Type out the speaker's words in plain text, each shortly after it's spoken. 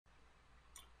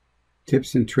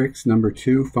Tips and tricks number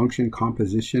 2, function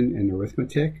composition in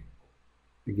arithmetic.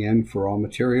 Again, for all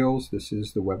materials, this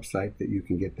is the website that you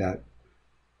can get that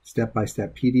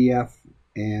step-by-step PDF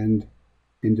and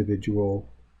individual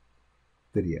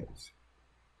videos.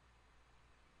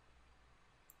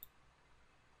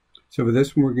 So for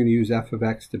this one, we're going to use f of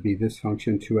x to be this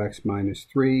function 2x minus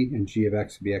 3 and g of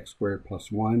x to be x squared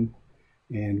plus 1.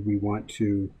 And we want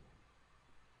to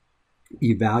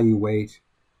evaluate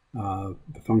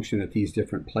the function at these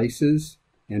different places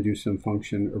and do some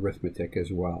function arithmetic as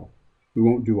well. We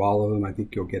won't do all of them. I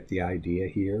think you'll get the idea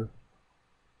here.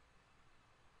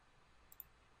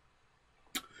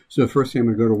 So the first thing, I'm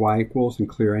going to go to y equals and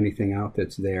clear anything out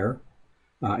that's there.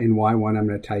 In y1, I'm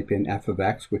going to type in f of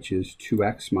x, which is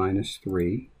 2x minus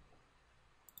 3.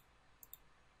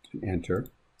 Enter.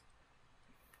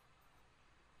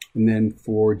 And then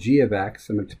for g of x,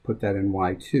 I'm going to put that in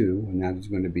y2, and that is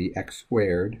going to be x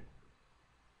squared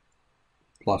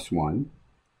plus 1.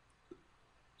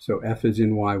 So f is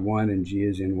in y1 and g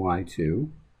is in y2.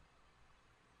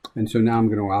 And so now I'm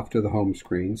going to go off to the home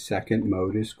screen. Second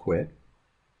mode is quit.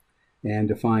 And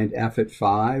to find f at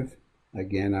 5,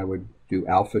 again, I would do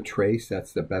alpha trace.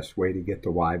 That's the best way to get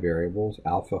the y variables.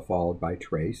 Alpha followed by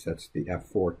trace. That's the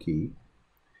F4 key.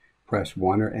 Press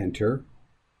 1 or enter.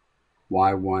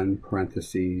 y1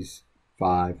 parentheses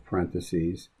 5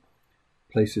 parentheses.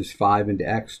 Places 5 into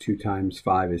x. 2 times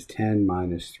 5 is 10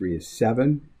 minus 3 is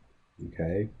 7.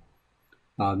 Okay.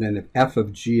 Then if f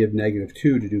of g of negative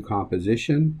 2 to do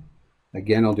composition,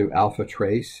 again I'll do alpha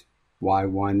trace.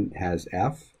 y1 has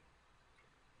f.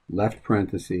 Left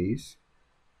parentheses.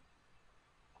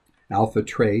 Alpha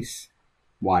trace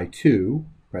y2.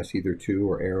 Press either 2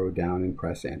 or arrow down and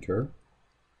press enter.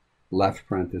 Left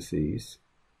parentheses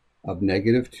of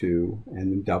negative 2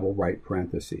 and then double right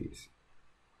parentheses.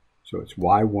 So it's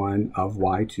y1 of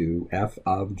y2, f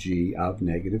of g of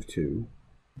negative 2,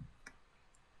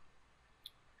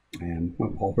 and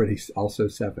already also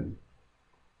 7.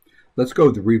 Let's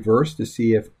go the reverse to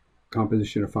see if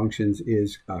composition of functions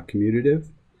is commutative.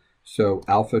 So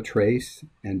alpha trace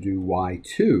and do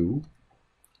y2,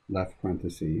 left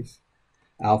parentheses,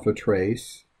 alpha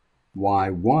trace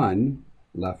y1,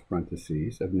 left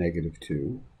parentheses of negative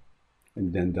 2,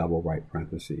 and then double right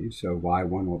parentheses. So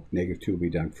y1 will, negative 2 will be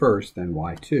done first, then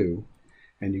y2,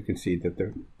 and you can see that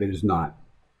it is not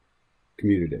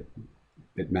commutative.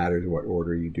 It matters what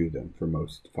order you do them for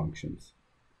most functions.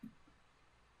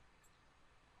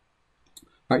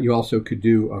 All right, you also could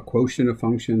do a quotient of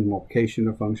functions, multiplication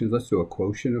of functions. Let's do a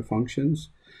quotient of functions.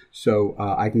 So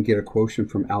I can get a quotient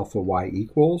from alpha y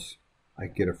equals. I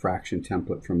get a fraction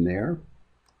template from there.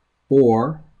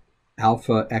 Or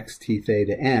alpha xt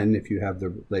theta n, if you have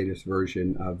the latest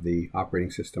version of the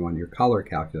operating system on your color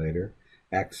calculator,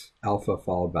 x alpha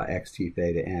followed by xt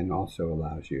theta n also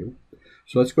allows you.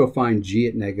 So let's go find g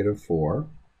at negative 4.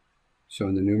 So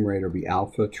in the numerator will be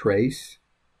alpha trace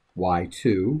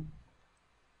y2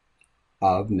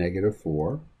 of negative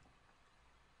 4.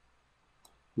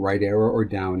 Right arrow or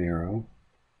down arrow.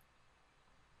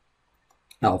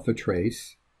 Alpha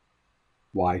trace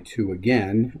y2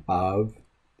 again of,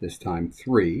 this time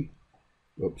 3.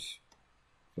 Oops,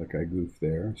 like I goofed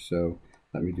there. So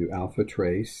let me do alpha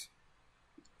trace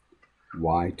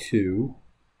y2,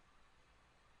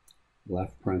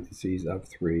 left parentheses of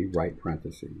 3, right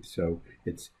parentheses. So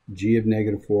it's g of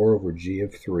negative 4 over g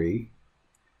of 3.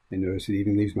 And notice it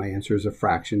even leaves my answer as a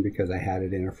fraction because I had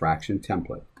it in a fraction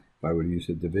template. If I would have used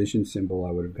a division symbol,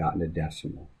 I would have gotten a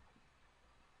decimal.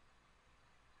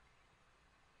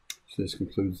 So this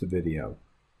concludes the video.